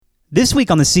This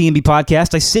week on the CMB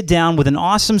podcast, I sit down with an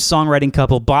awesome songwriting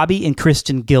couple, Bobby and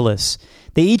Kristen Gilles.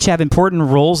 They each have important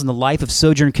roles in the life of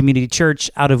Sojourn Community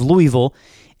Church out of Louisville,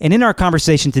 and in our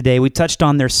conversation today, we touched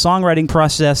on their songwriting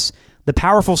process, the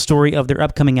powerful story of their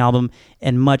upcoming album,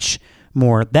 and much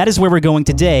more. That is where we're going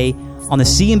today on the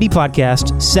CMB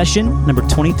podcast, session number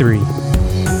 23.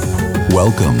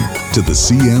 Welcome to the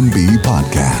CMB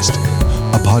podcast,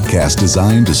 a podcast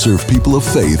designed to serve people of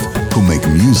faith who make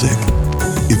music.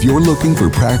 If you're looking for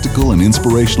practical and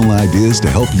inspirational ideas to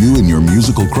help you in your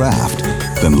musical craft,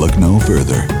 then look no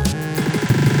further.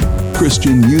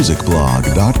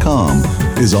 ChristianMusicBlog.com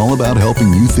is all about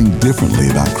helping you think differently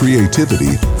about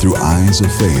creativity through eyes of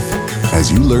faith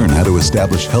as you learn how to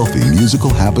establish healthy musical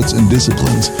habits and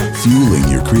disciplines, fueling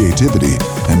your creativity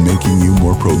and making you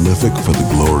more prolific for the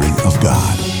glory of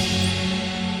God.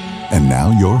 And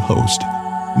now your host,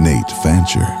 Nate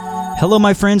Fancher. Hello,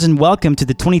 my friends, and welcome to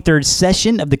the 23rd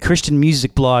session of the Christian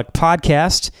Music Blog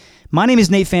podcast. My name is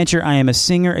Nate Fancher. I am a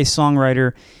singer, a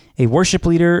songwriter, a worship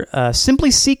leader, simply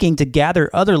seeking to gather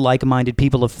other like-minded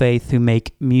people of faith who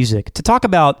make music, to talk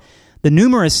about the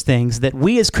numerous things that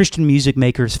we as Christian music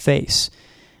makers face.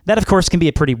 That, of course, can be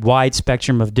a pretty wide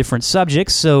spectrum of different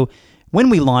subjects, so when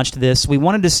we launched this, we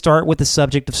wanted to start with the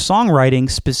subject of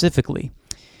songwriting specifically.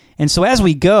 And so as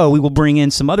we go, we will bring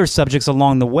in some other subjects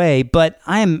along the way, but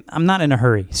I'm not in a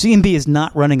hurry. CMB is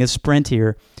not running a sprint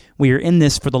here. We are in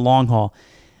this for the long haul.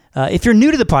 If you're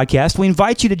new to the podcast, we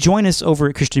invite you to join us over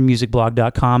at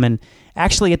ChristianMusicBlog.com, and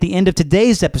actually at the end of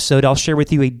today's episode, I'll share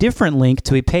with you a different link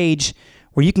to a page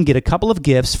where you can get a couple of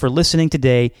gifts for listening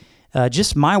today,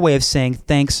 just my way of saying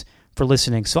thanks for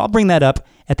listening. So I'll bring that up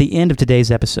at the end of today's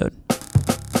episode.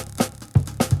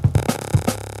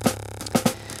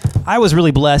 I was really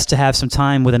blessed to have some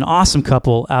time with an awesome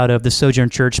couple out of the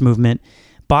Sojourn Church movement,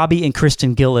 Bobby and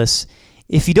Kristen Gilles.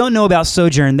 If you don't know about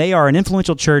Sojourn, they are an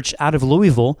influential church out of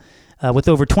Louisville with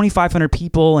over 2,500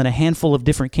 people and a handful of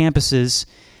different campuses.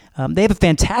 They have a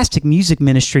fantastic music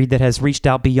ministry that has reached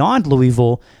out beyond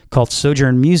Louisville called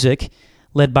Sojourn Music,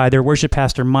 led by their worship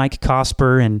pastor Mike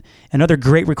Cosper and other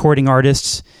great recording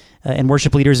artists and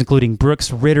worship leaders including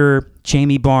Brooks Ritter,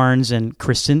 Jamie Barnes, and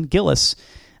Kristen Gilles.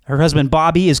 Her husband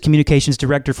Bobby is communications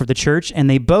director for the church, and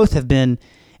they both have been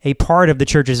a part of the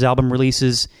church's album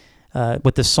releases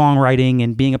with the songwriting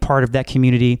and being a part of that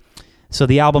community. So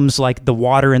the albums like The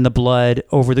Water and the Blood,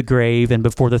 Over the Grave, and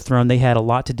Before the Throne, they had a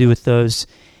lot to do with those.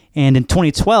 And in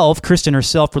 2012, Kristen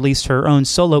herself released her own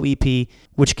solo EP,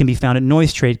 which can be found at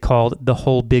Noise Trade, called The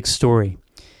Whole Big Story.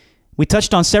 We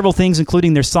touched on several things,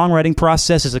 including their songwriting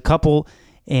process as a couple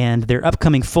and their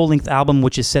upcoming full-length album,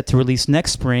 which is set to release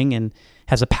next spring and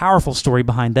has a powerful story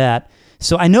behind that.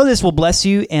 So I know this will bless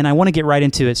you, and I want to get right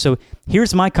into it. So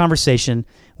here's my conversation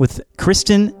with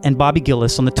Kristen and Bobby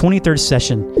Gilles on the 23rd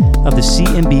session of the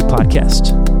CMB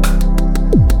podcast.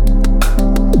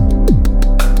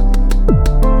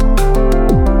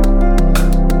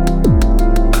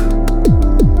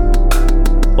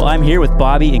 Well, I'm here with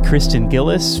Bobby and Kristen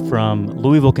Gilles from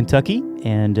Louisville, Kentucky,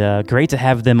 and great to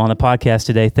have them on the podcast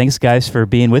today. Thanks, guys, for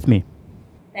being with me.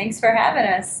 Thanks for having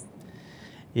us.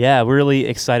 Yeah, we're really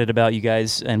excited about you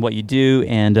guys and what you do,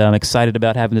 and I'm excited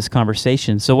about having this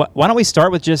conversation. So why don't we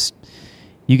start with just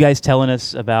you guys telling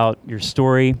us about your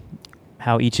story,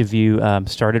 how each of you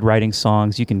started writing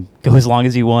songs. You can go as long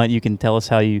as you want. You can tell us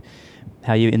how you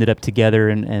ended up together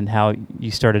and how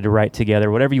you started to write together,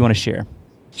 whatever you want to share.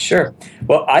 Sure.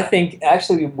 Well, I think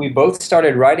actually we both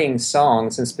started writing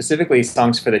songs, and specifically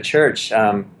songs for the church,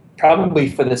 probably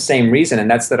for the same reason,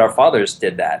 and that's that our fathers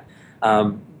did that.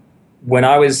 When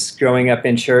I was growing up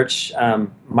in church,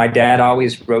 my dad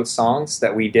always wrote songs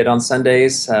that we did on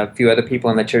Sundays. A few other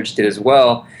people in the church did as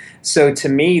well. So to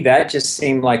me, that just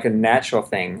seemed like a natural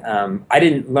thing. I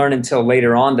didn't learn until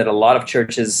later on that a lot of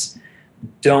churches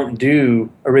don't do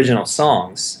original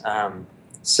songs.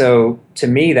 So to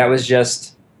me, that was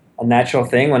just a natural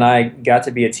thing. When I got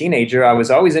to be a teenager, I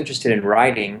was always interested in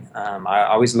writing. I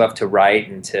always loved to write,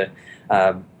 and to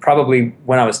probably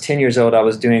when I was 10 years old, I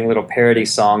was doing little parody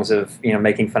songs of,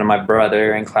 making fun of my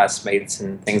brother and classmates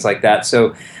and things like that.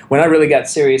 So when I really got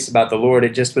serious about the Lord,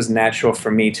 it just was natural for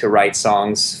me to write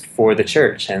songs for the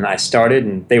church. And I started,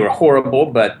 and they were horrible,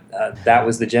 but that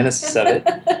was the genesis of it.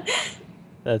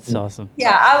 That's awesome.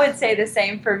 Yeah, I would say the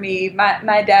same for me.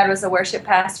 My dad was a worship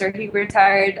pastor. He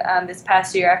retired this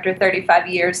past year after 35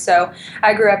 years. So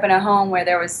I grew up in a home where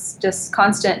there was just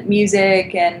constant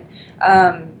music, and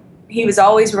he was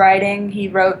always writing. He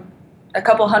wrote a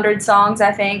couple hundred songs,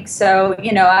 I think. So,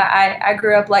 I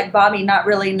grew up like Bobby, not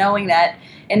really knowing that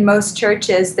in most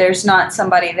churches there's not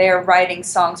somebody there writing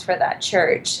songs for that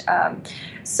church.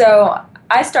 So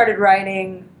I started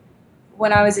writing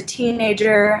when I was a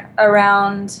teenager,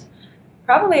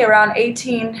 probably around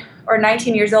 18 or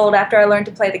 19 years old, after I learned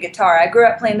to play the guitar. I grew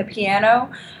up playing the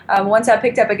piano. Once I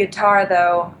picked up a guitar,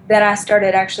 though, then I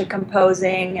started actually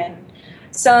composing and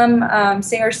some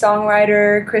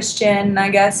singer-songwriter, Christian, I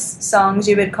guess, songs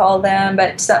you would call them,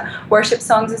 but some worship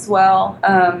songs as well.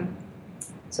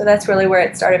 So that's really where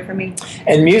it started for me.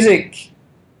 And music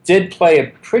did play a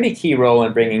pretty key role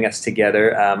in bringing us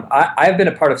together. I've been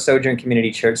a part of Sojourn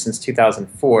Community Church since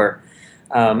 2004,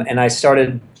 and I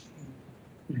started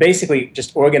basically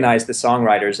just organized the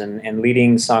songwriters and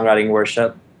leading songwriting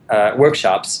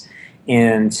workshops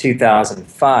in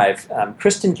 2005.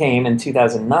 Kristen came in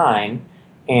 2009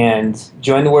 and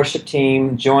joined the worship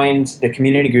team, joined the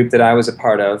community group that I was a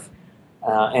part of,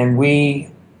 and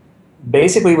we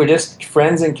basically were just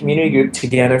friends in community group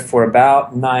together for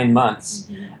about 9 months.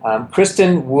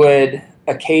 Kristen would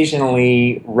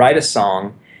occasionally write a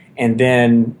song and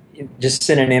then just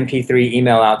send an MP3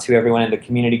 email out to everyone in the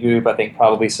community group, I think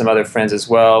probably some other friends as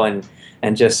well,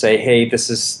 and just say, hey, this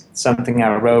is something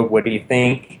I wrote, what do you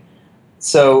think?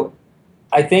 So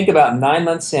I think about 9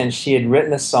 months in, she had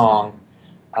written a song.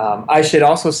 I should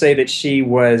also say that she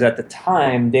was, at the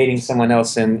time, dating someone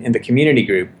else in the community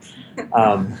group.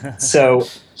 So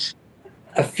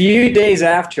a few days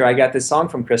after I got this song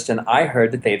from Kristen, I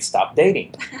heard that they had stopped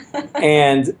dating.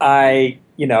 And I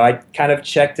kind of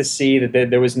checked to see that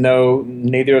there was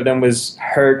neither of them was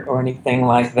hurt or anything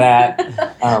like that.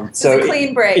 So it was a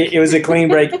clean break. It was a clean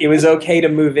break. It was okay to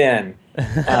move in.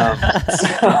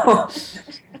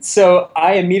 So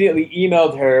I immediately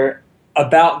emailed her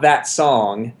about that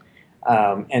song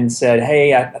and said,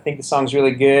 hey, I think the song's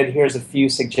really good. Here's a few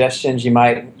suggestions you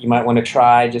might want to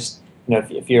try. Just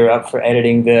if you're up for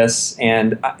editing this,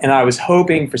 and I was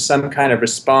hoping for some kind of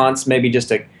response, maybe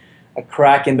just a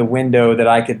crack in the window that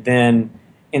I could then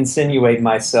insinuate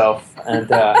myself and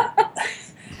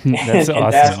That's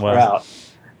awesome. ask her out.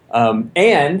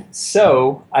 And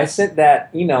so I sent that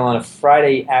email on a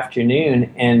Friday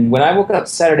afternoon, and when I woke up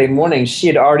Saturday morning, she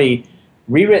had already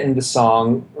rewritten the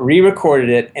song, re-recorded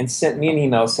it, and sent me an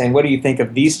email saying, "What do you think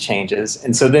of these changes?"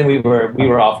 And so then we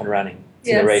were off and running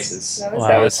to the races.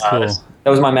 That was cool. That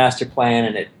was my master plan,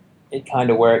 and it kind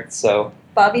of worked. So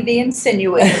Bobby the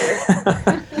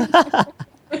Insinuator.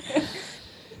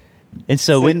 And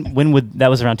so when would that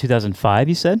was around 2005?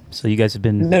 You said, so you guys have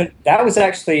been. No, that was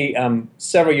actually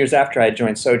several years after I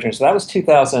joined Sojourn. So that was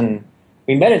 2000.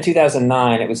 We met in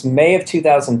 2009. It was May of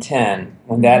 2010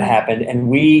 when that happened, and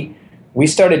we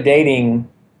started dating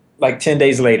like 10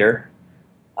 days later,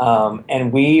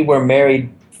 and we were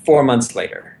married 4 months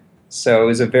later. So it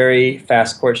was a very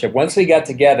fast courtship. Once we got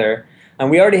together, and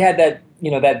we already had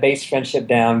that base friendship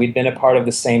down. We'd been a part of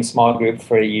the same small group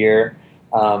for a year.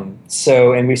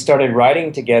 And we started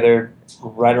writing together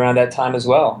right around that time as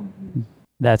well.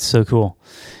 That's so cool.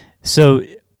 So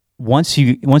once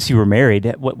you were married,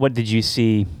 what did you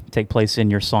see take place in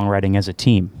your songwriting as a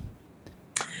team?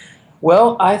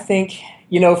 Well, I think,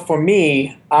 for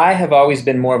me, I have always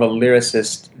been more of a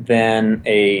lyricist than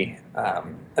a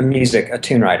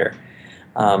tune writer.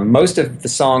 Most of the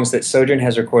songs that Sojourn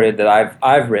has recorded that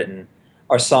I've written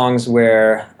are songs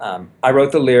where I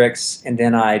wrote the lyrics and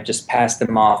then I just passed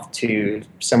them off to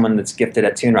someone that's gifted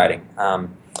at tune writing.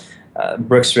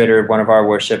 Brooks Ritter, one of our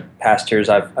worship pastors,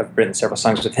 I've written several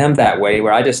songs with him that way,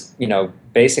 where I just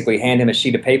basically hand him a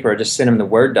sheet of paper or just send him the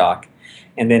Word doc,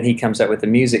 and then he comes up with the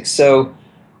music. So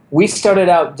we started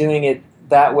out doing it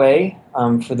that way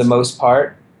for the most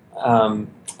part, and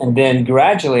then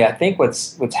gradually, I think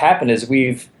what's happened is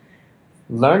we've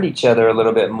learned each other a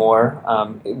little bit more.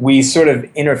 We sort of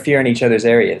interfere in each other's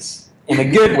areas in a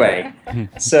good way.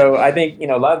 So I think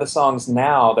a lot of the songs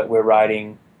now that we're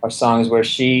writing are songs where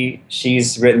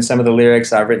she's written some of the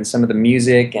lyrics, I've written some of the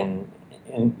music, and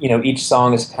each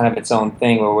song is kind of its own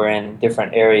thing where we're in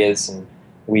different areas, and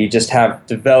we just have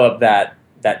developed that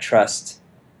trust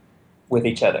with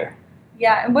each other.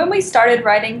 Yeah, and when we started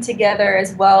writing together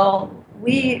as well,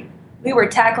 we were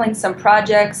tackling some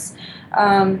projects.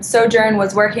 Sojourn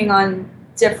was working on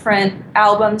different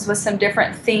albums with some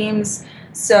different themes,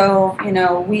 so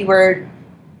we were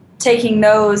taking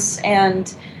those,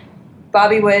 and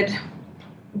Bobby would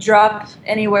drop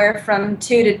anywhere from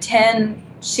 2 to 10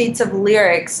 sheets of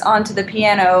lyrics onto the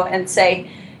piano and say,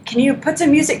 "Can you put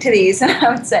some music to these?" And I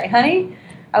would say, "Honey,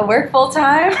 I work full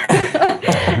time.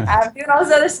 I'm doing all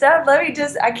this other stuff.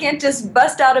 I can't just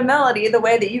bust out a melody the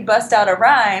way that you bust out a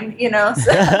rhyme,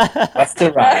 So. Bust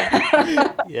a rhyme.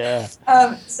 Yeah.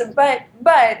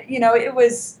 But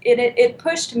it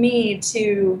pushed me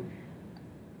to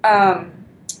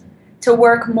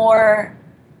work more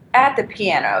at the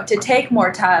piano, to take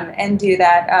more time and do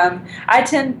that. I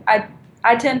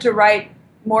tend to write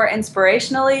more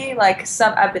inspirationally, like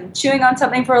I've been chewing on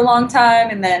something for a long time,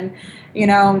 and then,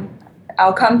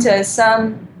 I'll come to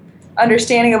some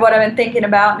understanding of what I've been thinking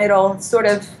about, and it'll sort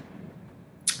of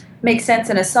make sense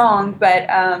in a song. But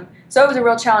so it was a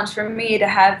real challenge for me to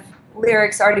have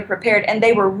lyrics already prepared, and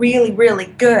they were really, really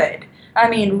good. I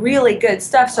mean, really good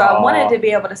stuff. So I wanted to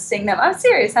be able to sing them. I'm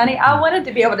serious, honey. I wanted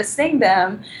to be able to sing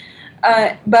them,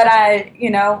 but I,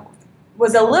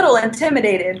 was a little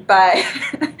intimidated by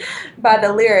by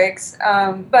the lyrics.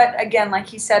 But again, like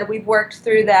he said, we've worked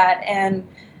through that, and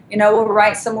we'll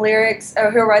write some lyrics.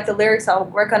 Or he'll write the lyrics. I'll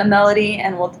work on a melody,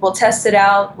 and we'll test it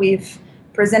out. We've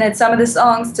presented some of the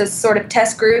songs to sort of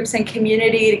test groups and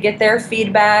community to get their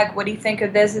feedback. What do you think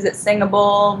of this? Is it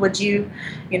singable? Would you,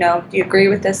 do you agree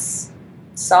with this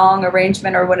song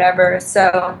arrangement or whatever?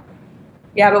 So,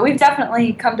 yeah, but we've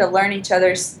definitely come to learn each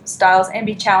other's styles and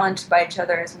be challenged by each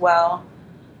other as well.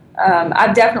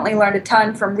 I've definitely learned a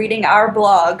ton from reading our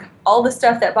blog. All the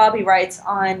stuff that Bobby writes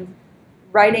on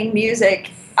writing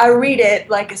music, I read it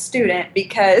like a student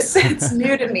because it's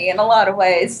new to me in a lot of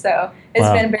ways. So it's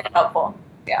been very helpful.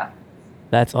 Yeah.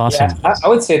 That's awesome. Yeah, I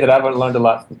would say that I've learned a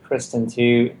lot from Kristen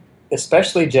too,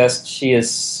 especially just she is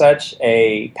such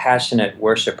a passionate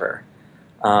worshiper.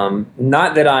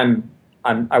 Not that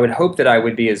I would hope that I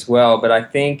would be as well, but I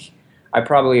think I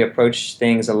probably approach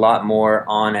things a lot more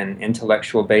on an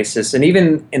intellectual basis. And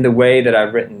even in the way that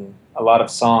I've written a lot of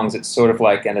songs, it's sort of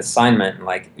like an assignment.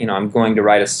 Like, I'm going to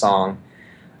write a song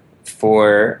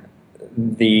for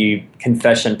the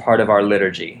confession part of our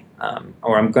liturgy.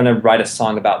 Or I'm going to write a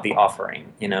song about the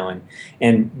offering,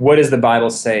 and what does the Bible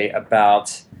say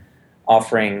about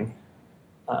offering?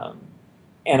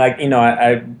 And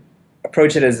I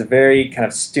approach it as a very kind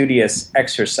of studious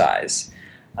exercise,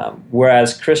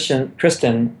 whereas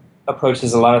Kristen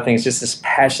approaches a lot of things just this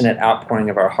passionate outpouring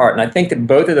of our heart. And I think that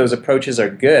both of those approaches are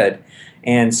good.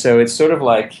 And so it's sort of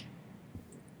like,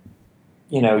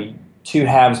 two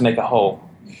halves make a whole.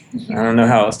 I don't know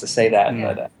how else to say that,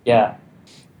 but yeah.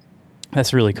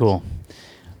 That's really cool.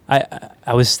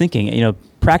 I was thinking,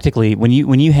 practically when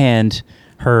you hand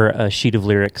her a sheet of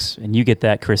lyrics and you get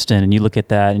that, Kristen, and you look at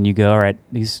that and you go, all right,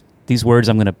 these words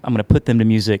I'm gonna put them to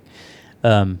music.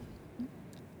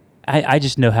 I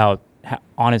just know how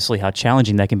honestly how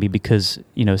challenging that can be because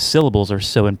syllables are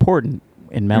so important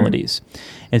in melodies,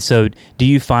 and so do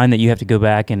you find that you have to go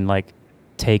back and like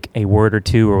take a word or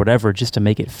two or whatever just to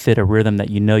make it fit a rhythm that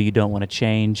you don't want to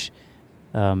change,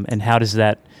 and how does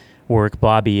that work,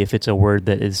 Bobby, if it's a word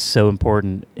that is so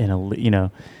important in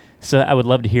a so I would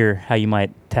love to hear how you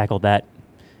might tackle that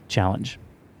challenge.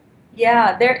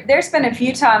 Yeah, there's been a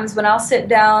few times when I'll sit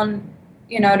down,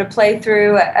 to play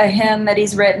through a hymn that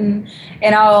he's written,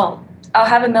 and I'll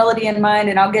have a melody in mind,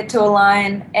 and I'll get to a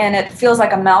line, and it feels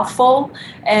like a mouthful,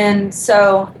 and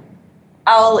so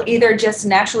I'll either just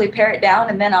naturally pare it down,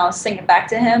 and then I'll sing it back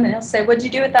to him, and he'll say, "What'd you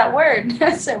do with that word?"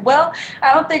 I said, "Well,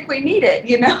 I don't think we need it,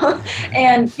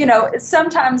 And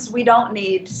sometimes we don't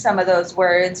need some of those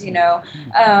words,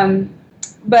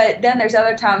 But then there's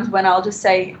other times when I'll just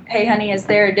say, "Hey, honey, is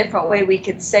there a different way we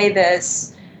could say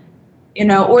this?"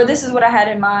 Or this is what I had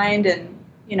in mind, and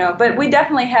But we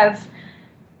definitely have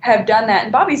done that.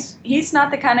 And he's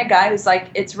not the kind of guy who's like,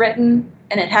 it's written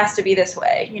and it has to be this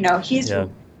way.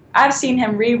 I've seen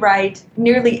him rewrite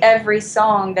nearly every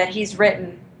song that he's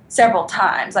written several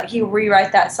times. Like he'll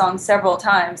rewrite that song several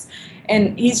times,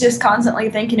 and he's just constantly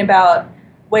thinking about,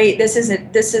 wait, this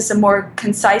is a more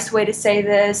concise way to say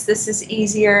this. This is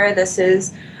easier. This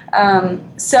is,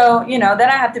 so, then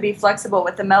I have to be flexible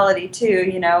with the melody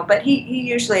too, but he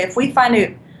usually, if we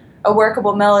find a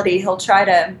workable melody, he'll try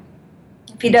to,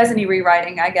 if he does any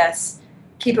rewriting, I guess,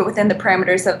 keep it within the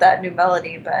parameters of that new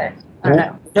melody, but I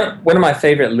don't know. One of my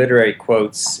favorite literary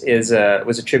quotes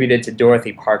was attributed to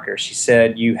Dorothy Parker. She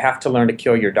said, "You have to learn to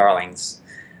kill your darlings."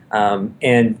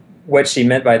 And what she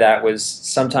meant by that was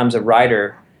sometimes a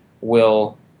writer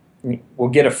will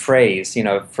get a phrase,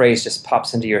 a phrase just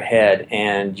pops into your head,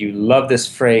 and you love this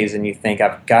phrase, and you think,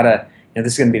 I've got to,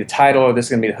 this is going to be the title, or this is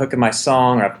going to be the hook of my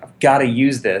song, or I've got to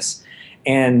use this.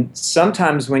 And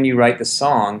sometimes when you write the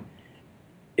song,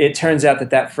 it turns out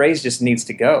that phrase just needs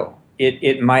to go.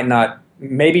 It might not,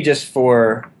 maybe just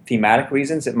for thematic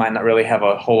reasons, it might not really have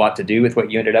a whole lot to do with what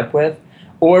you ended up with,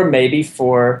 or maybe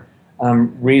for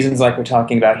reasons like we're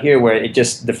talking about here, where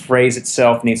the phrase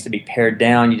itself needs to be pared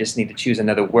down. You just need to choose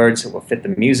another word so it will fit the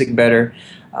music better.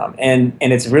 And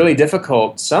it's really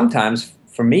difficult sometimes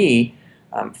for me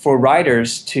for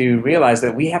writers to realize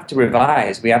that we have to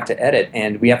revise, we have to edit,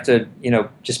 and we have to,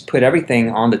 just put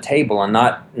everything on the table and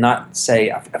not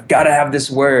say, I've got to have this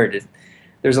word.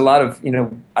 There's a lot of,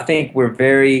 I think we're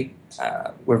very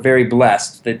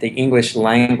blessed that the English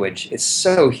language is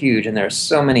so huge, and there are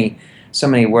so many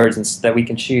words that we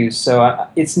can choose. So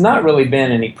it's not really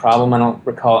been any problem. I don't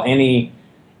recall any,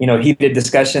 heated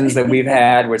discussions that we've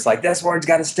had where it's like, this word's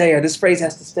got to stay or this phrase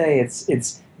has to stay.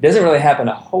 It doesn't really happen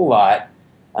a whole lot.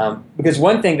 Because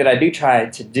one thing that I do try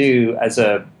to do as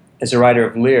a writer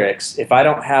of lyrics, if I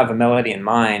don't have a melody in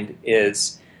mind,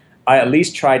 is I at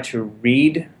least try to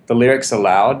read the lyrics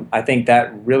aloud. I think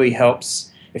that really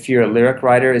helps if you're a lyric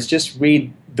writer, is just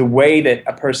read the way that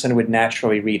a person would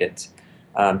naturally read it.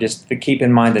 Just to keep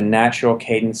in mind the natural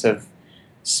cadence of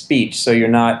speech, so you're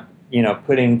not,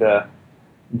 putting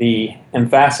the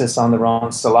emphasis on the wrong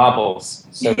syllables,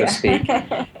 so to speak.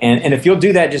 And if you'll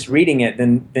do that just reading it,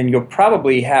 then you'll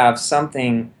probably have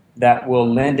something that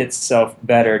will lend itself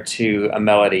better to a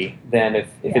melody than if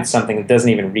it's something that doesn't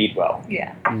even read well.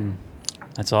 Yeah.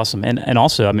 That's awesome. And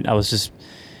also, I was just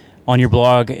on your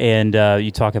blog, and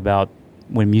you talk about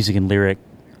when music and lyrics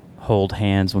hold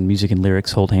hands,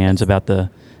 about the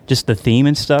theme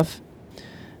and stuff.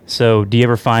 So do you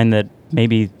ever find that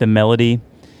maybe the melody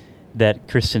that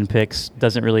Kristen picks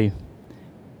doesn't really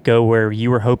go where you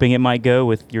were hoping it might go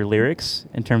with your lyrics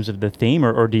in terms of the theme,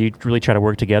 or do you really try to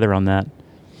work together on that?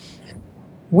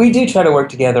 We do try to work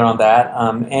together on that,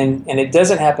 and it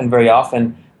doesn't happen very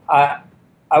often. I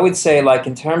would say, like,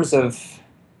 in terms of,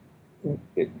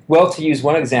 well, to use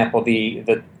one example,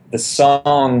 the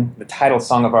song, the title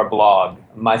song of our blog,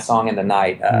 My Song in the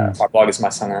Night. Our blog is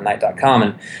mysonginthenight.com,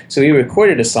 and so we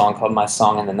recorded a song called My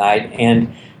Song in the Night,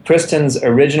 and Kristen's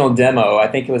original demo, I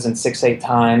think it was in 6/8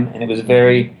 time, and it was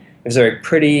very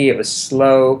pretty, it was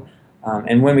slow,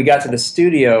 and when we got to the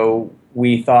studio,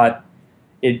 we thought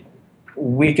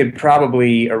we could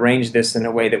probably arrange this in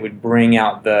a way that would bring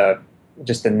out the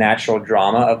natural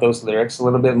drama of those lyrics a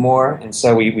little bit more, and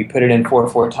so we put it in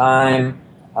 4/4 time.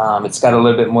 It's got a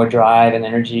little bit more drive and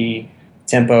energy.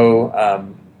 Tempo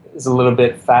is a little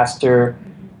bit faster,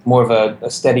 more of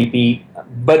a steady beat.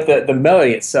 But the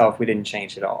melody itself, we didn't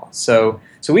change at all. So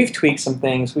we've tweaked some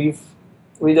things. We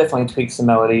definitely tweaked some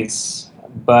melodies.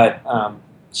 But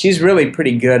she's really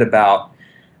pretty good about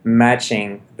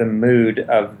matching the mood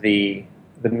of the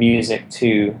music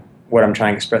to what I'm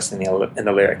trying to express in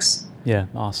the lyrics. Yeah,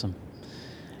 awesome.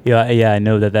 Yeah, I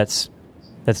know that's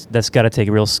got to take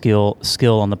a real skill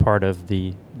on the part of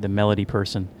the melody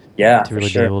person. Yeah, to really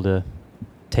for sure. be able to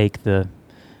take the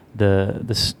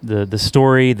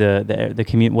story,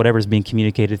 the whatever's being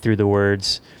communicated through the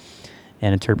words,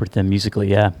 and interpret them musically.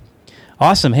 Yeah,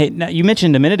 awesome. Hey, now you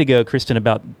mentioned a minute ago, Kristen,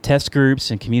 about test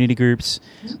groups and community groups.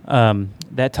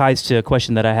 That ties to a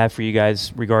question that I have for you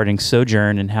guys regarding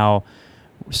Sojourn and how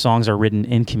songs are written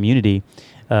in community.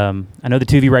 I know the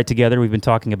two of you write together. We've been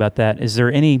talking about that. Is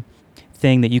there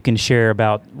anything that you can share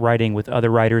about writing with other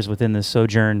writers within the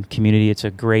Sojourn community? It's a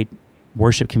great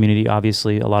worship community,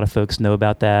 obviously. A lot of folks know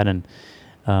about that, and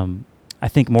I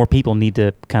think more people need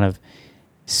to kind of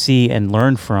see and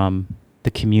learn from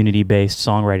the community-based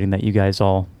songwriting that you guys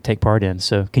all take part in.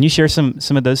 So can you share some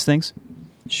of those things?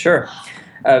 Sure.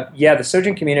 The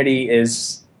Sojourn community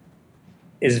is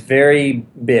very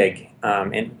big,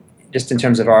 and just in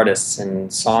terms of artists and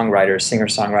songwriters,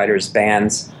 singer-songwriters,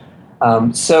 bands.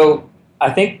 So I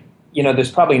think,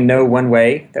 there's probably no one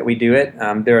way that we do it.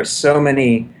 There are so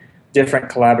many different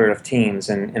collaborative teams,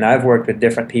 and I've worked with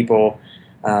different people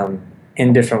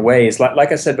in different ways.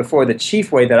 Like I said before, the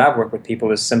chief way that I've worked with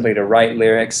people is simply to write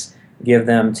lyrics, give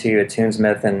them to a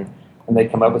tunesmith, and they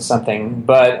come up with something.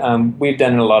 But we've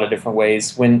done it in a lot of different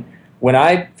ways. When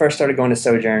I first started going to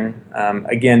Sojourn,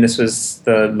 again, this was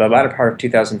the latter part of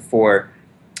 2004,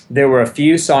 there were a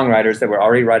few songwriters that were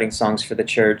already writing songs for the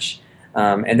church,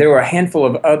 and there were a handful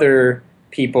of other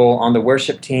people on the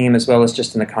worship team as well as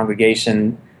just in the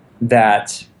congregation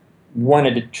that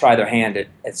wanted to try their hand at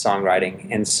songwriting.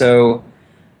 And so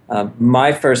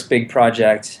my first big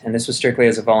project, and this was strictly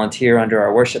as a volunteer under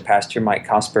our worship pastor, Mike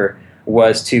Cosper,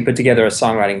 was to put together a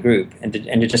songwriting group and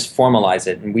to just formalize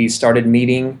it. And we started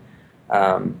meeting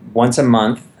once a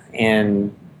month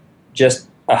in just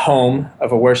a home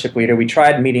of a worship leader. We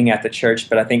tried meeting at the church,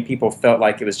 but I think people felt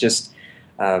like it was just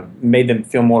made them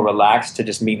feel more relaxed to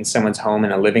just meet in someone's home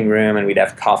in a living room, and we'd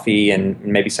have coffee and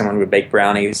maybe someone would bake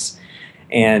brownies.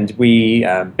 And we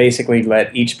basically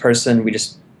let each person, we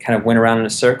just kind of went around in a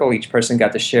circle. Each person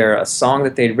got to share a song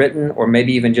that they'd written, or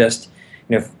maybe even just,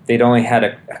 if they'd only had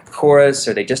a chorus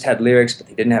or they just had lyrics but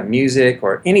they didn't have music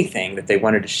or anything that they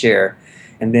wanted to share.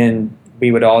 And then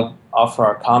we would all offer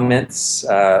our comments.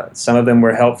 Some of them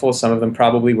were helpful, some of them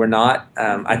probably were not.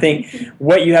 I think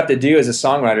what you have to do as a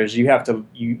songwriter is you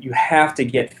have to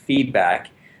get feedback,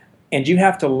 and you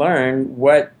have to learn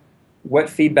what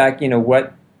feedback,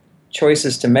 what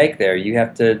choices to make there. You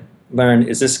have to learn,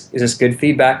 is this good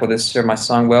feedback? Will this serve my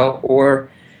song well? Or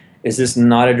is this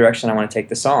not a direction I want to take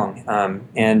the song?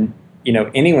 And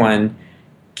anyone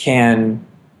can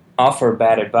offer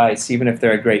bad advice, even if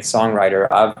they're a great songwriter.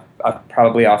 I've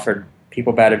probably offered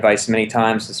people bad advice many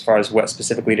times as far as what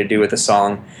specifically to do with a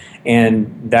song,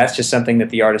 and that's just something that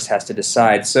the artist has to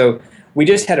decide. So we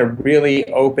just had a really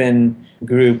open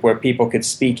group where people could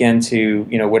speak into,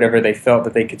 whatever they felt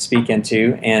that they could speak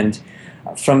into, and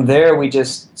from there we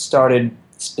just started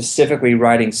specifically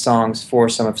writing songs for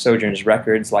some of Sojourn's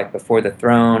records, like Before the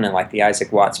Throne and like the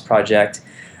Isaac Watts Project.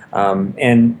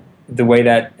 And the way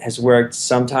that has worked,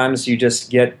 sometimes you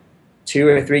just get 2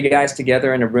 or 3 guys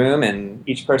together in a room, and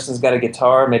each person's got a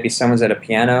guitar, maybe someone's at a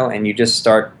piano, and you just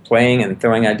start playing and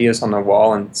throwing ideas on the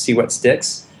wall and see what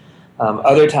sticks.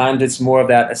 Other times it's more of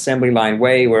that assembly line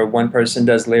way where one person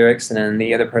does lyrics and then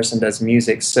the other person does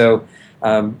music. So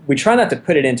we try not to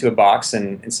put it into a box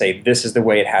and say this is the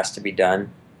way it has to be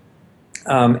done.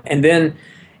 And then,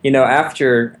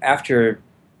 after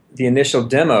the initial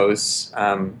demos,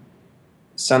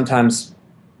 sometimes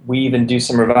we even do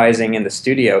some revising in the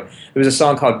studio. There was a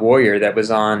song called Warrior that was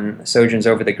on Sojourn's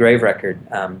Over the Grave record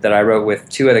that I wrote with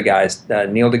 2 other guys,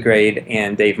 Neil deGrade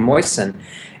and Dave Moyson.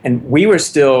 And we were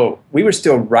still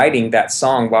writing that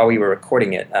song while we were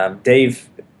recording it. Dave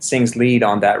sings lead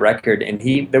on that record, and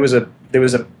there was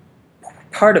a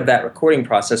part of that recording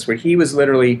process where he was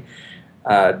literally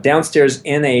downstairs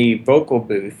in a vocal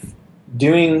booth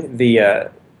doing the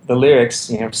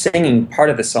lyrics, singing part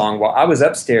of the song, while I was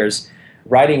upstairs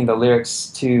writing the lyrics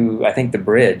to, I think, the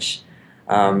bridge.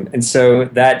 And so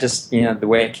that just, the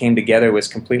way it came together was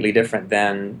completely different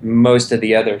than most of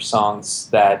the other songs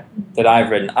that I've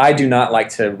written. I do not like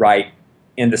to write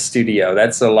in the studio. I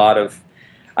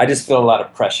just feel a lot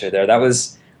of pressure there. That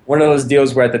was one of those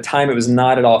deals where at the time it was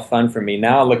not at all fun for me.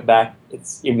 Now I look back,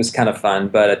 it was kind of fun,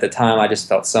 but at the time I just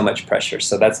felt so much pressure.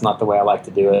 So that's not the way I like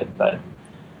to do it. But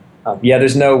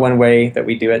there's no one way that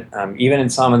we do it. Even in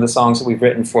some of the songs that we've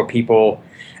written for people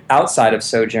outside of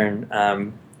Sojourn,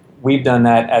 we've done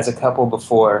that as a couple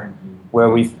before, where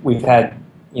we've had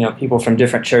people from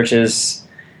different churches.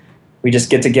 We just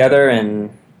get together and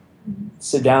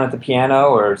sit down at the piano,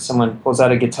 or someone pulls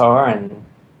out a guitar and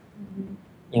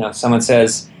someone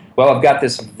says, well, I've got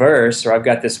this verse, or I've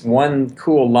got this one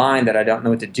cool line that I don't know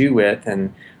what to do with,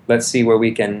 and let's see where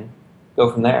we can go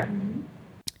from there.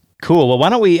 Cool. Well, why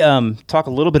don't we talk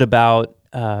a little bit about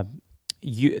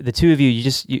the two of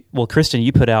you. Kristen,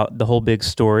 you put out The Whole Big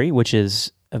Story, which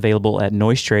is available at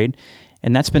Noise Trade,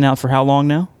 and that's been out for how long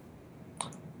now?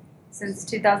 Since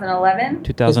 2011.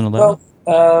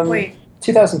 2011. Wait.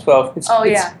 2012.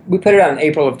 We put it out in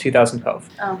April of 2012.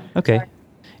 Oh. Okay. Sorry.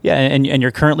 Yeah, and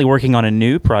you're currently working on a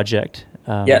new project.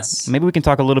 Yes. Maybe we can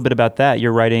talk a little bit about that.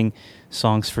 You're writing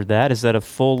songs for that. Is that a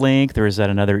full length, or is that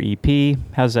another EP?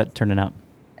 How's that turning out?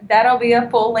 That'll be a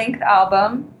full length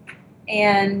album,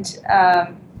 and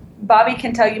Bobby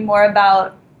can tell you more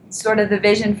about sort of the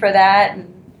vision for that,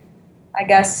 and I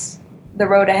guess the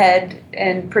road ahead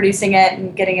and producing it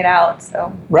and getting it out.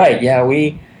 So right, yeah,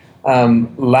 we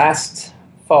last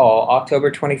fall,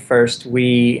 October 21st,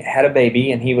 we had a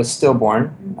baby, and he was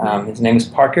stillborn. His name was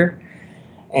Parker,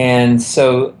 and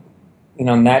so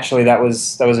naturally that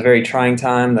was a very trying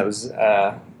time. That was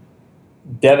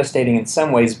devastating in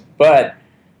some ways, but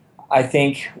I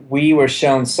think we were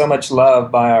shown so much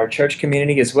love by our church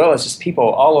community, as well as just people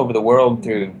all over the world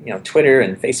through Twitter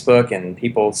and Facebook, and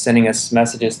people sending us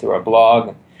messages through our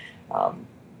blog,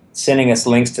 sending us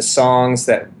links to songs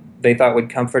that they thought would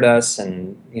comfort us,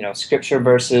 and scripture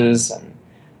verses and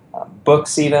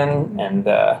books even, and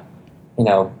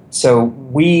so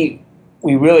we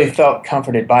really felt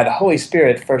comforted by the Holy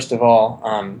Spirit first of all,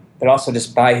 but also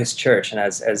just by His church, and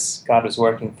as God was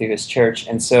working through His church,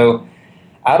 and so.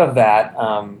 Out of that,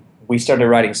 we started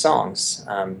writing songs,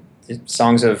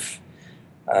 songs of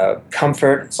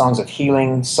comfort, songs of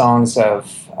healing, songs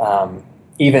of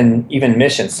even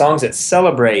mission, songs that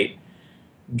celebrate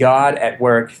God at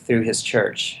work through His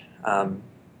church. And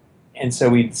so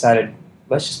we decided,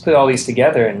 let's just put all these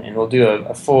together, and we'll do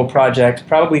a full project,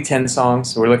 probably 10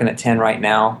 songs. We're looking at 10 right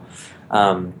now.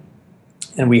 And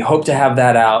we hope to have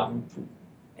that out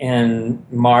in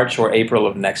March or April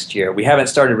of next year. We haven't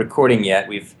started recording yet.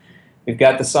 We've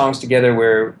got the songs together.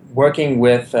 We're working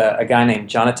with a guy named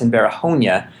Jonathan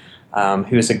Barahonia,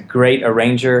 who is a great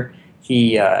arranger.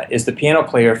 He is the piano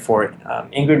player for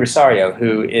Ingrid Rosario,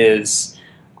 who is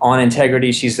on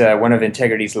Integrity. She's one of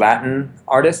Integrity's Latin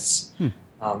artists.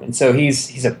 And so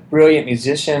he's a brilliant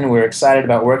musician. We're excited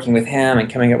about working with him and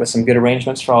coming up with some good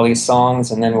arrangements for all these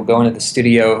songs. And then we'll go into the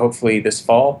studio hopefully this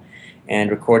fall and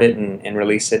record it and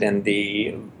release it in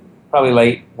the probably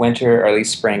late winter, early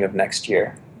spring of next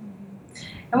year.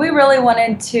 And we really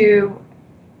wanted to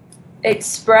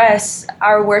express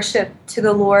our worship to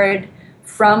the Lord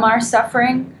from our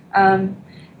suffering.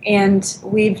 And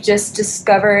we've just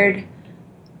discovered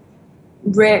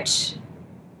rich,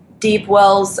 deep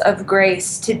wells of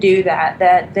grace to do that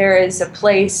there is a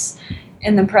place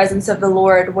in the presence of the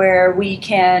Lord where we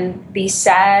can be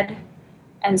sad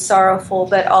and sorrowful,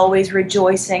 but always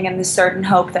rejoicing in the certain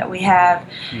hope that we have.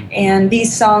 And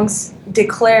these songs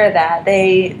declare that.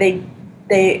 They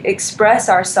express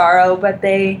our sorrow, but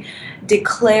they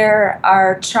declare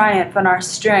our triumph and our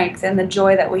strength and the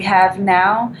joy that we have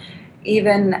now,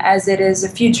 even as it is a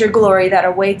future glory that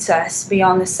awaits us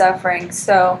beyond the suffering.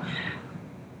 So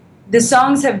the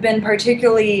songs have been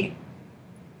particularly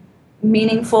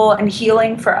meaningful and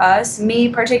healing for us. Me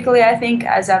particularly, I think,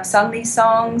 as I've sung these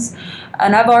songs,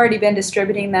 and I've already been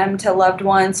distributing them to loved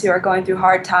ones who are going through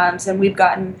hard times, and we've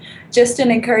gotten just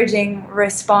an encouraging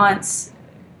response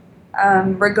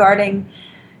regarding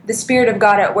the Spirit of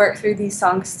God at work through these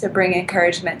songs to bring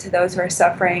encouragement to those who are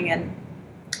suffering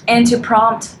and to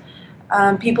prompt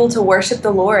people to worship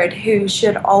the Lord, who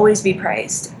should always be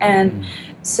praised. And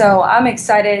so I'm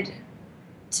excited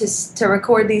to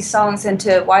record these songs and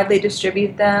to widely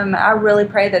distribute them. I really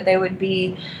pray that they would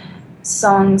be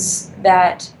songs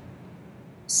that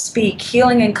speak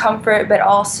healing and comfort, but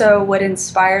also would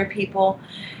inspire people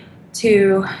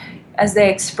to, as they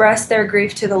express their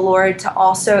grief to the Lord, to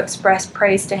also express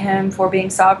praise to Him for being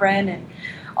sovereign and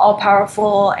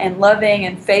all-powerful and loving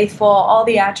and faithful, all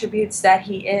the attributes that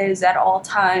He is at all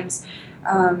times,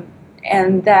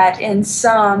 and that in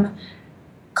some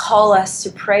call us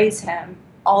to praise Him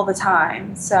all the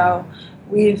time. So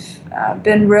we've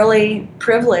been really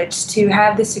privileged to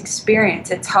have this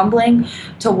experience. It's humbling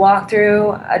to walk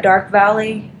through a dark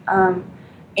valley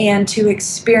and to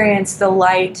experience the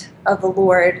light of the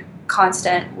Lord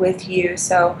constant with you.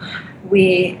 So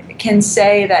we can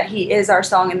say that He is our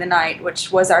song in the night,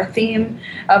 which was our theme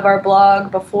of our blog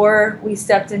before we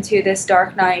stepped into this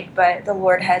dark night, but the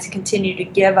Lord has continued to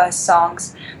give us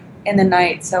songs in the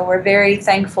night. So we're very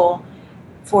thankful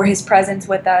for His presence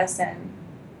with us. And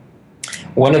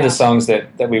one of the songs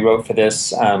that we wrote for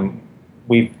this,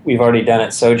 we've already done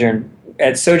at Sojourn.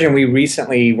 At Sojourn, we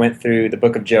recently went through the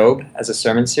book of Job as a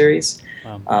sermon series.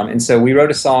 Wow. And so we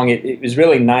wrote a song. It was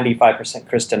really 95%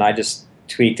 Kristen. I just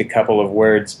tweaked a couple of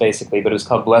words, basically, but it was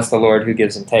called Bless the Lord Who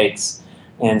Gives and Takes.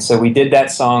 And so we did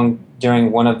that song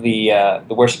during one of the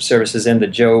worship services in the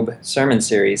Job sermon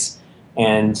series.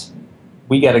 And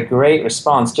we got a great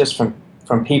response just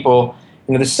from people.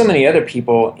 You know, there's so many other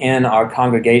people in our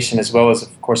congregation, as well as,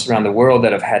 of course, around the world,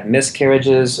 that have had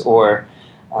miscarriages or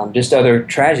just other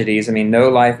tragedies. I mean, no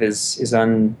life is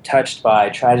untouched by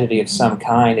tragedy of some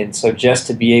kind. And so just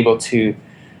to be able to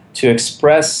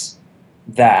express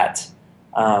that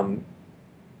and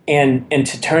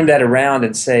to turn that around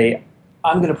and say,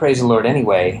 I'm going to praise the Lord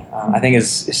anyway, I think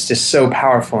it's just so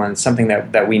powerful and something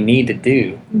that we need to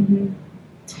do. Mm-hmm.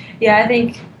 Yeah, I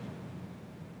think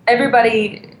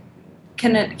everybody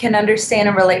can understand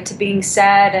and relate to being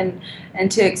sad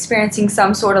and to experiencing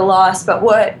some sort of loss, but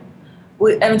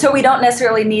until we don't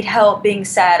necessarily need help being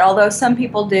sad, although some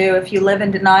people do if you live in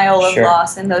denial of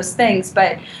loss and those things,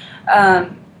 but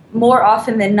more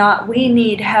often than not, we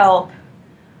need help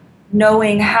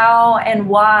knowing how and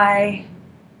why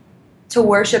to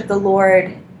worship the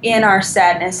Lord in our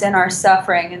sadness, in our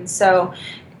suffering. And so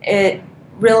it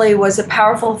really was a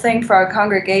powerful thing for our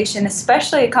congregation,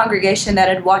 especially a congregation that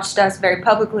had watched us very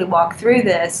publicly walk through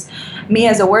this. Me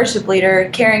as a worship leader,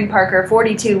 carrying Parker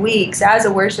 42 weeks as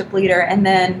a worship leader, and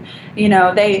then, you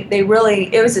know, they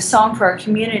really, it was a song for our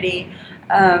community,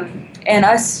 and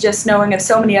us just knowing of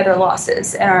so many other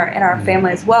losses in our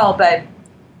family as well. But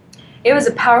it was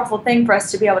a powerful thing for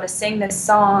us to be able to sing this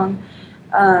song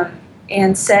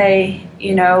and say,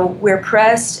 you know, we're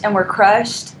pressed and we're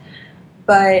crushed,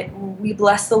 but we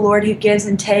bless the Lord who gives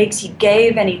and takes. He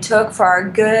gave and He took for our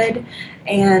good,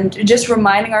 and just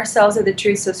reminding ourselves of the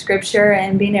truths of Scripture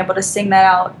and being able to sing that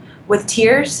out with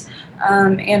tears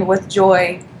and with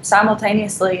joy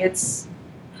simultaneously. It's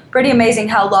pretty amazing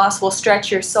how loss will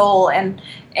stretch your soul and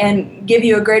give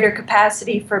you a greater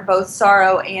capacity for both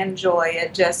sorrow and joy.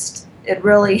 It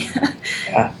really,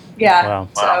 yeah. Wow.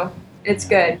 So it's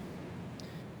good.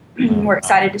 We're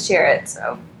excited to share it.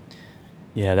 So.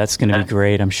 Yeah, that's going to be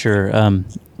great, I'm sure.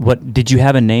 What did you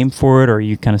have a name for it, or are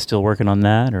you kind of still working on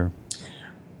that, or?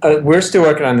 We're still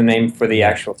working on the name for the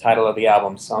actual title of the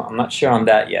album, so I'm not sure on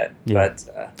that yet. Yeah.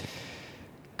 But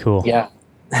cool. Yeah.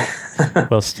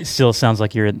 Well, still sounds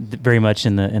like you're very much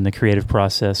in the creative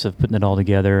process of putting it all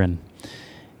together, and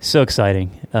so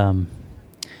exciting.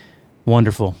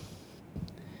 Wonderful.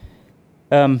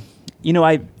 You know,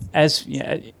 as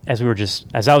I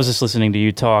was just listening to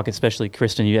you talk, especially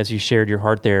Kristen, as you shared your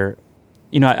heart there,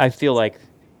 you know, I feel like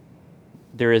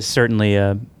there is certainly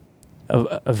a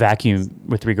vacuum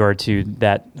with regard to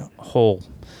that whole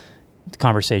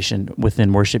conversation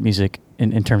within worship music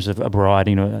in terms of abroad.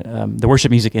 You know, the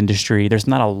worship music industry, there's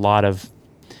not a lot of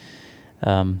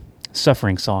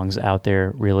suffering songs out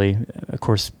there, really. Of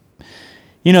course,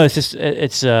 you know,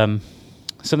 it's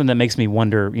something that makes me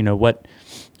wonder, you know, what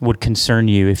would concern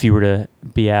you if you were to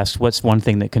be asked, what's one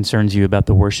thing that concerns you about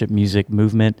the worship music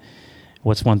movement?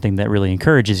 What's one thing that really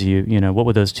encourages you? You know, what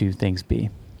would those two things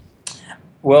be?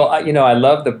 Well, I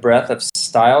love the breadth of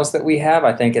styles that we have.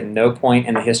 I think at no point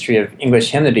in the history of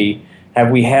English hymnody have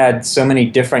we had so many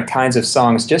different kinds of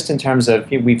songs, just in terms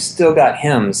of, we've still got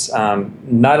hymns,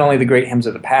 not only the great hymns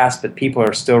of the past, but people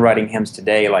are still writing hymns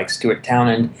today, like Stuart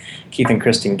Townend, Keith and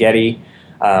Kristen Gilles.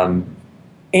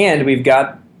 And we've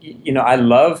got, I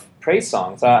love praise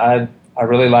songs. I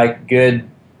really like good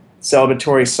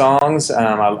celebratory songs.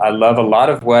 I love a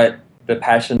lot of what the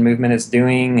Passion Movement is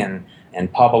doing,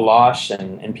 and Papa Losh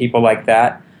and people like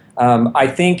that. I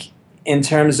think in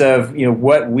terms of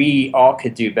what we all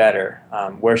could do better,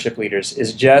 worship leaders,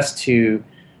 is just to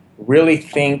really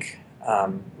think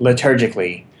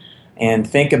liturgically and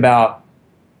think about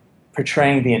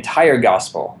portraying the entire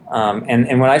gospel.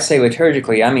 And when I say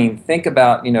liturgically, I mean think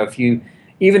about,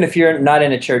 even if you're not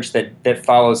in a church that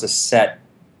follows a set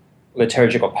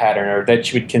liturgical pattern, or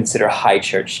that you would consider high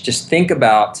church, just think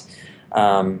about,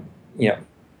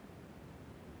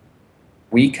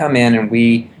 we come in and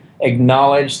we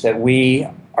acknowledge that we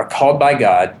are called by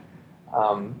God,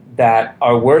 that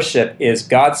our worship is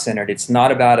God-centered. It's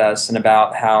not about us and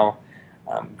about how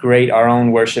great our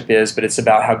own worship is, but it's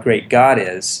about how great God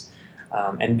is.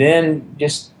 And then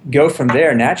just go from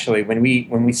there naturally. When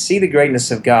we see the greatness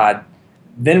of God,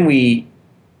 then we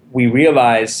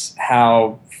realize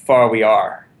how far we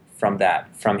are from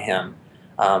Him.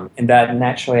 And that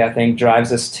naturally, I think,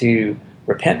 drives us to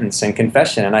repentance and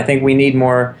confession. And I think we need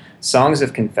more songs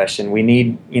of confession. We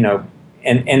need,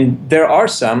 and there are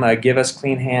some. Give Us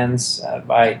Clean Hands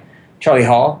by Charlie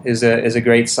Hall is a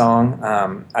great song.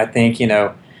 I think,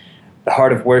 the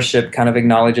heart of worship kind of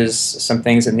acknowledges some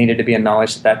things that needed to be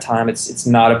acknowledged at that time. It's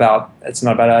not about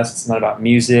us. It's not about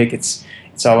music. It's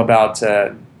all about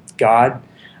God.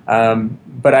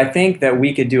 But I think that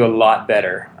we could do a lot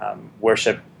better,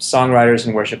 worship songwriters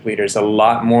and worship leaders, a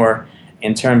lot more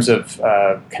in terms of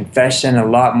confession, a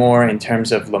lot more in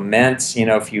terms of laments.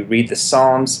 If you read the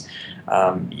Psalms,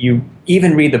 you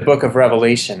even read the book of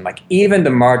Revelation, like even the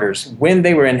martyrs, when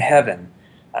they were in heaven,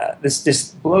 this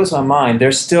just blows my mind.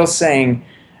 They're still saying,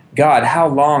 God, how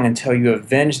long until you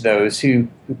avenge those who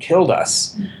killed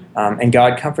us? And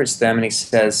God comforts them, and He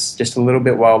says, just a little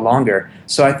bit while longer.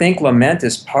 So I think lament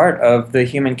is part of the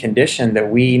human condition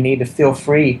that we need to feel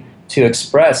free to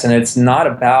express. And it's not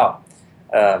about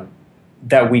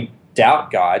that we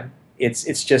doubt God.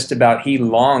 It's just about He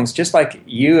longs, just like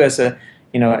you as a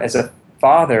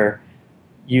father,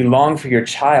 you long for your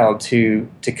child to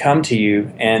come to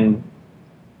you and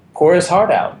pour her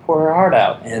heart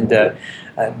out, and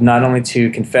not only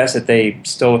to confess that they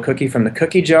stole a cookie from the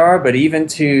cookie jar, but even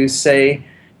to say,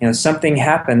 something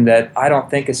happened that I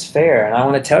don't think is fair, and I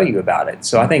want to tell you about it.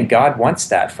 So I think God wants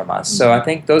that from us. So I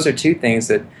think those are two things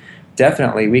that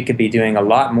definitely we could be doing a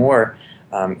lot more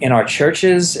in our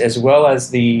churches, as well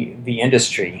as the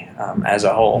industry as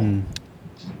a whole.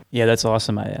 Yeah, that's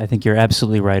awesome. I think you're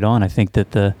absolutely right on. I think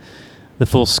that the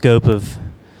full scope of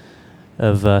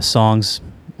songs,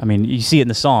 I mean, you see it in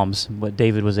the Psalms, what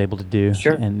David was able to do,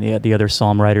 sure, and the other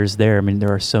psalm writers there. I mean,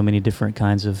 there are so many different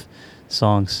kinds of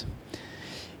songs.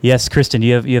 Yes, Kristen,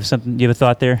 you have something? You have a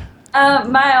thought there?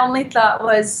 My only thought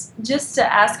was just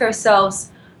to ask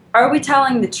ourselves: are we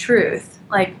telling the truth?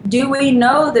 Like, do we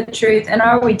know the truth, and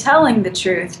are we telling the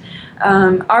truth?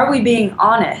 Are we being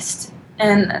honest?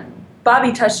 And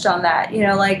Bobby touched on that.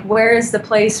 Like, where is the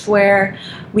place where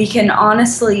we can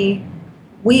honestly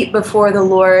weep before the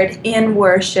Lord in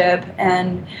worship?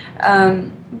 And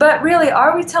but really,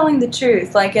 are we telling the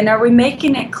truth? Like, and are we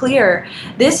making it clear,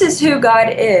 this is who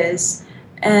God is,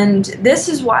 and this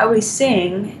is why we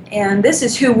sing, and this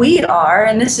is who we are,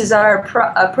 and this is our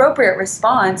appropriate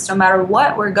response no matter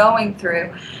what we're going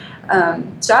through?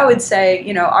 So I would say,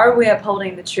 are we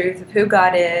upholding the truth of who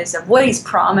God is, of what He's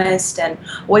promised and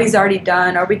what He's already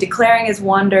done? Are we declaring His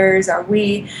wonders? Are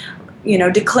we,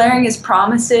 declaring His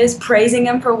promises, praising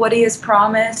Him for what He has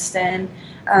promised, and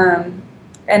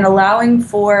allowing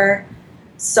for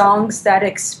songs that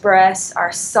express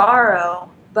our sorrow,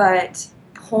 but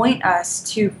point us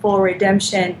to full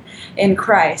redemption in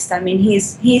Christ? I mean,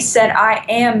 He said, "I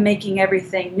am making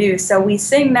everything new." So we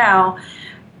sing now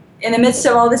in the midst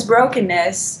of all this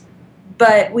brokenness,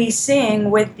 but we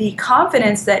sing with the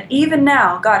confidence that even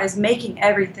now God is making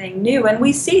everything new. And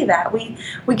we see that. We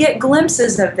get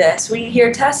glimpses of this. We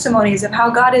hear testimonies of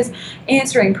how God is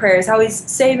answering prayers, how He's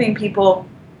saving people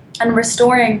and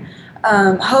restoring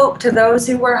hope to those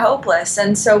who were hopeless.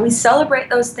 And so we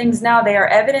celebrate those things now. They are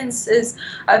evidences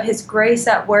of His grace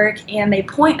at work, and they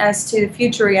point us to the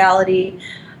future reality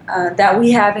that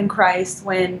we have in Christ,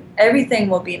 when everything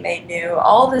will be made new.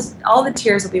 All the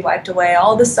tears will be wiped away.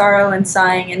 All the sorrow and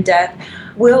sighing and death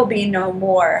will be no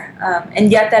more.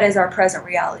 And yet that is our present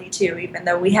reality too, even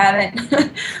though we haven't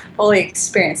fully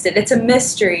experienced it. It's a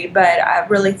mystery, but I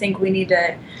really think we need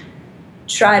to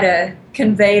try to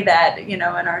convey that, in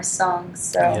our songs.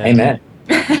 So. Yeah. Amen.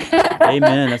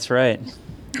 Amen. That's right.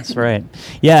 That's right.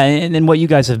 Yeah, and what you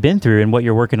guys have been through and what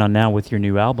you're working on now with your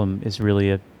new album is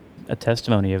really a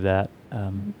testimony of that.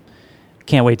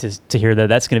 Can't wait to hear that.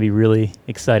 That's going to be really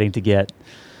exciting to get.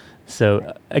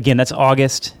 So again, that's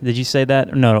August. Did you say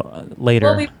that? No, later.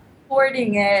 We'll be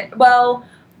recording it. Well,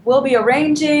 we'll be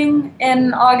arranging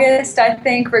in August, I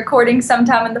think, recording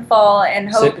sometime in the fall,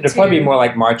 and hope so it'll probably be more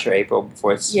like March or April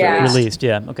before it's released.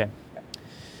 Yeah. Okay.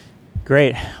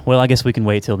 Great. Well, I guess we can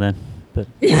wait till then. But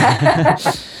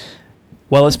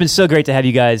well, it's been so great to have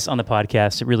you guys on the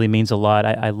podcast. It really means a lot.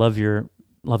 I love your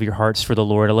hearts for the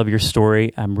Lord. I love your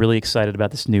story. I'm really excited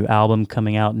about this new album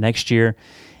coming out next year.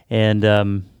 And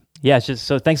it's just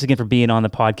so thanks again for being on the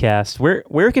podcast.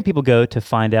 Where can people go to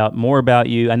find out more about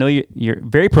you? I know you're a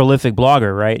very prolific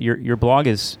blogger, right? Your blog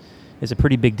is a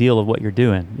pretty big deal of what you're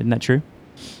doing. Isn't that true?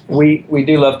 We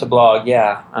do love to blog,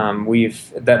 yeah.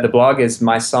 The blog is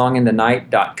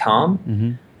mysonginthe.night.com.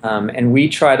 Mm-hmm. And we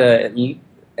try to,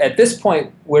 at this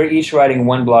point, we're each writing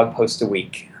one blog post a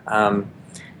week.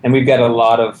 And we've got a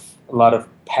lot of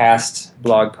past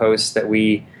blog posts that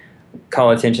we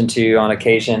call attention to on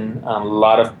occasion.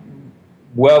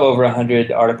 Well over 100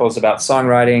 articles about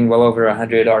songwriting, well over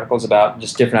 100 articles about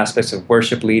just different aspects of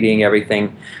worship leading,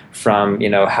 everything from,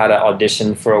 how to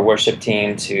audition for a worship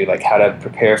team to like how to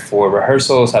prepare for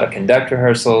rehearsals, how to conduct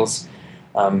rehearsals,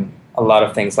 a lot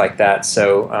of things like that.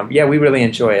 So, we really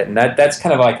enjoy it. And that's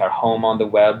kind of like our home on the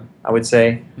web, I would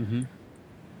say.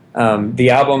 Mm-hmm. The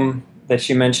album that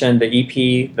you mentioned, the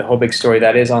EP, The Whole Big Story,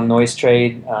 that is on Noise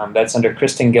Trade. That's under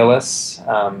Kristen Gilles.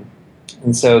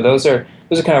 And so those are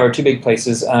kind of our two big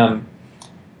places.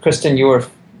 Kristen, you're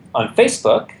on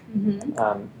Facebook.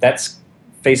 Mm-hmm. That's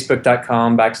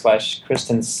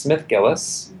facebook.com/Kristen Smith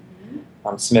Gilles.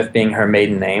 Mm-hmm. Smith being her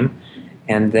maiden name.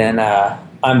 And then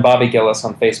I'm Bobby Gilles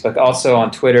on Facebook. Also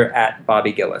on Twitter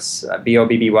 @Bobby Gilles,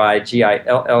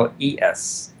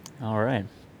 BOBBYGILLES. All right.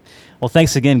 Well,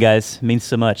 thanks again, guys. It means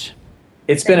so much.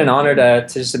 It's been an honor to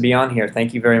just to be on here.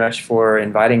 Thank you very much for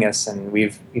inviting us, and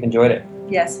we've enjoyed it.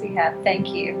 Yes, we have. Thank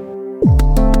you.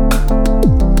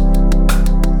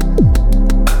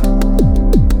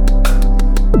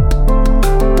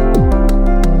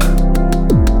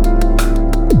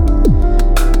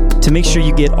 To make sure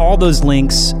you get all those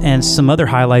links and some other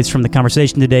highlights from the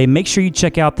conversation today, make sure you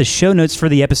check out the show notes for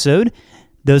the episode.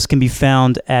 Those can be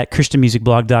found at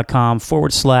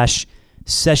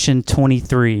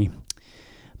christianmusicblog.com/session23.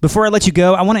 Before I let you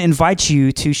go, I want to invite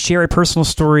you to share a personal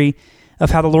story of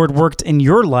how the Lord worked in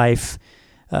your life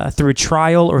through a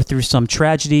trial or through some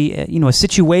tragedy, a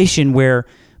situation where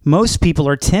most people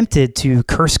are tempted to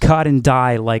curse God and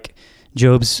die like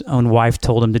Job's own wife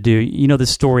told him to do. You know the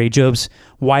story. Job's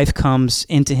wife comes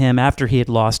into him after he had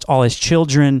lost all his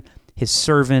children, his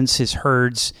servants, his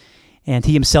herds, and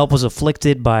he himself was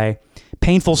afflicted by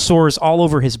painful sores all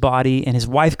over his body, and his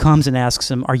wife comes and asks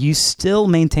him, "Are you still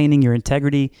maintaining your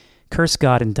integrity? Curse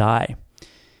God and die."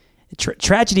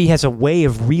 Tragedy has a way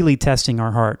of really testing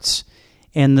our hearts.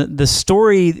 And the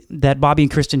story that Bobby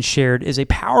and Kristen shared is a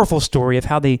powerful story of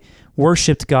how they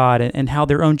worshiped God and how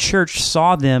their own church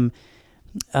saw them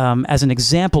as an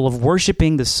example of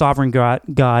worshiping the sovereign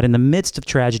God in the midst of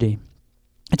tragedy.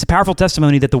 It's a powerful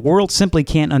testimony that the world simply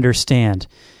can't understand.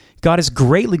 God is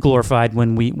greatly glorified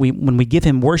when we give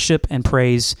Him worship and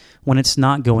praise when it's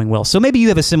not going well. So maybe you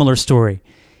have a similar story.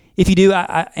 If you do,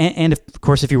 and of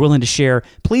course, if you're willing to share,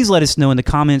 please let us know in the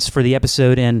comments for the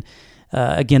episode. And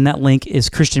Again, that link is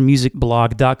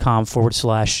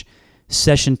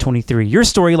christianmusicblog.com/session23. Your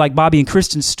story, like Bobby and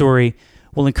Kristen's story,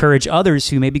 will encourage others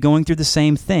who may be going through the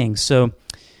same thing. So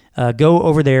go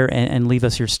over there and leave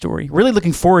us your story. Really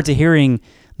looking forward to hearing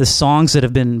the songs that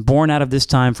have been born out of this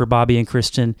time for Bobby and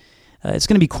Kristen. It's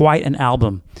going to be quite an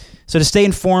album. So to stay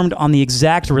informed on the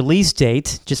exact release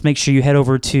date, just make sure you head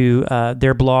over to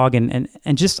their blog and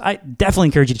I definitely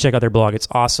encourage you to check out their blog. It's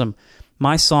awesome.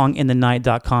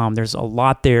 mysonginthenight.com. There's a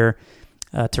lot there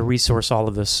to resource all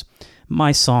of this.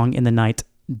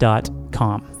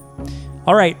 mysonginthenight.com.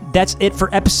 All right, that's it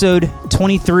for episode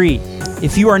 23.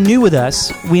 If you are new with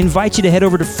us, we invite you to head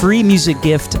over to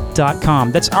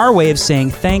freemusicgift.com. That's our way of saying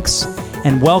thanks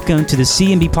and welcome to the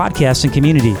CMB podcasting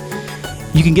community.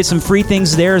 You can get some free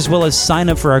things there, as well as sign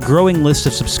up for our growing list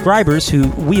of subscribers who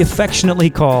we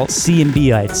affectionately call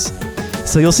CMBites.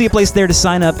 So you'll see a place there to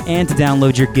sign up and to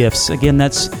download your gifts. Again,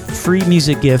 that's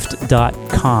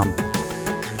freemusicgift.com.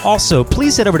 Also,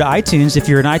 please head over to iTunes if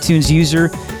you're an iTunes user.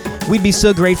 We'd be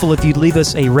so grateful if you'd leave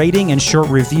us a rating and short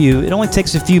review. It only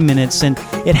takes a few minutes, and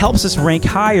it helps us rank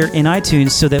higher in iTunes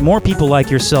so that more people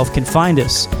like yourself can find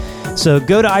us. So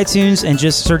go to iTunes and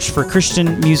just search for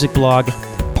Christian Music Blog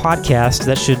Podcast.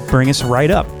 That should bring us right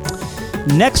up.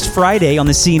 Next Friday on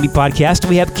the CMB Podcast,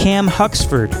 we have Cam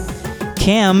Huxford.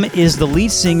 Cam is the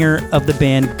lead singer of the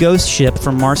band Ghost Ship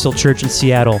from Marcel Church in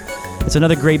Seattle. It's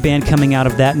another great band coming out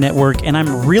of that network, and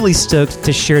I'm really stoked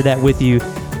to share that with you.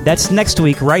 That's next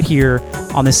week right here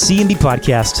on the CMB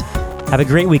Podcast. Have a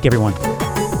great week, everyone.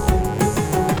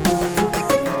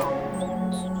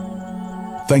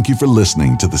 Thank you for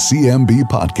listening to the CMB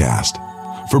Podcast.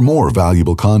 For more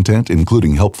valuable content,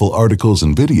 including helpful articles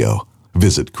and video,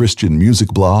 visit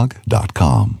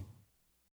christianmusicblog.com.